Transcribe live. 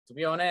To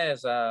be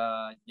honest,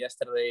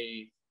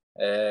 yesterday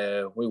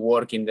we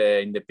work in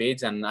the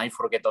pitch, and I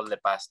forget all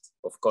the past.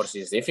 Of course,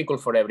 it's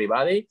difficult for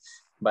everybody,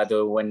 but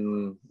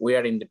when we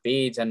are in the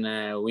pitch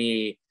and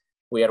we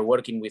are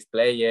working with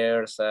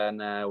players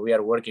and we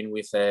are working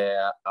with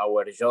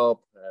our job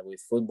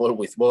with football,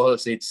 with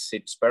balls,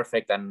 it's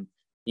perfect, and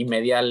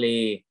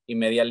immediately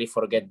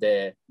forget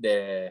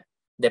the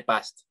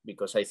past,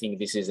 because I think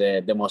this is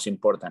the most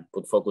important.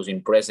 Put focus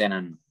in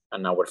present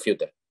and our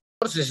future.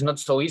 Of course, it's not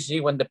so easy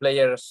when the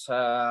players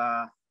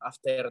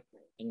after,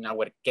 in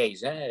our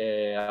case,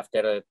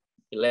 after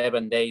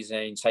 11 days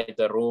inside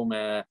the room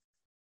to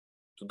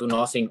do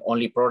nothing,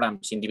 only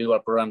programs, individual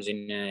programs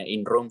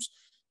in rooms,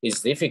 is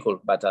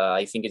difficult. But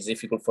I think it's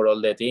difficult for all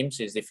the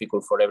teams. It's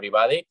difficult for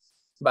everybody.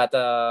 But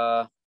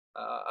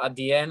at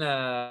the end,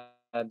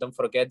 don't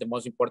forget, the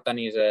most important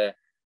is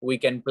we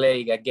can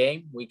play a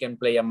game, we can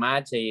play a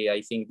match.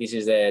 I think this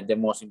is the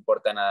most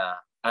important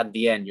at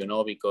the end,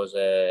 because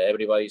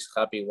everybody's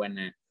happy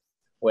when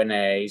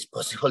it's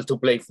possible to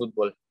play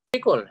football.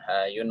 Difficult,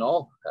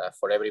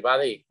 for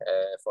everybody,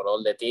 for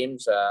all the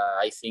teams.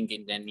 I think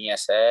in the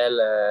ESL,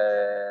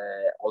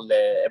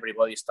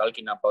 everybody's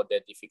talking about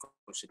the difficult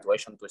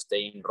situation to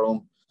stay in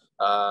room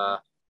a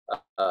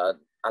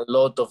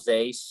lot of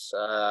days,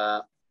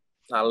 a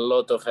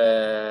lot of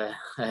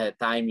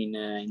time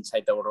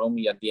inside our room.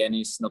 At the end,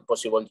 it's not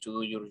possible to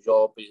do your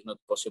job. It's not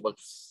possible.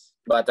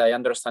 But I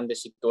understand the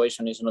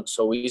situation is not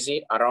so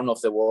easy around of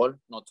the world,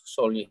 not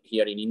only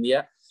here in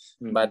India.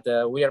 But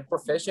we are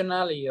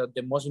professional.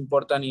 The most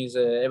important is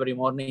every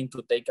morning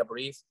to take a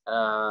breath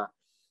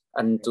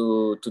and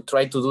to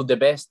try to do the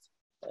best,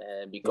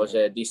 because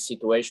this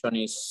situation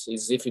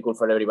is difficult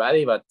for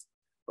everybody. But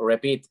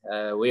repeat,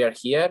 we are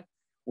here.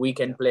 We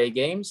can play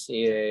games.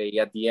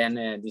 At the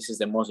end, this is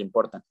the most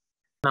important.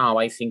 Now,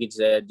 I think it's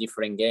a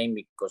different game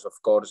because, of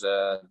course,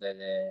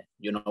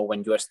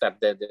 when you start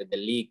the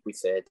league with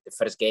the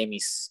first game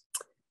is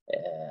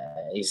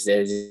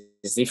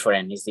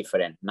different. It's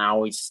different.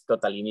 Now it's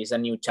a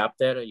new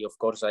chapter. Of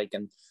course, I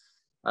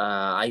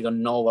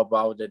don't know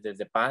about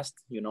the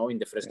past, in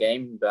the first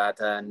game, but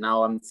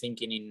now I'm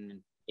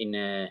thinking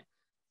in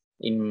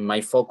my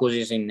focus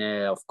is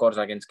of course,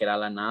 against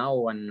Kerala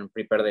now, and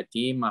prepare the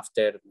team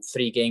after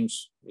 3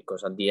 games,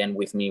 because at the end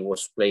with me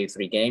was play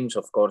 3 games.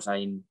 Of course,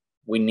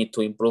 we need to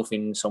improve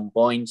in some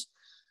points.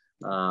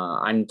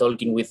 I'm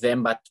talking with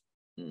them, but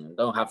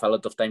don't have a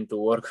lot of time to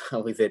work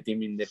with the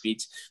team in the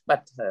pitch.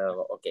 But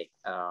okay,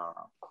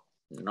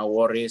 no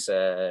worries.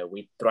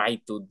 We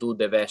try to do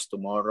the best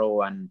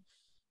tomorrow,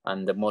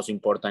 and the most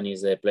important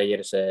is the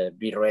players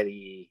be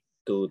ready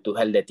to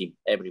help the team,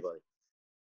 everybody.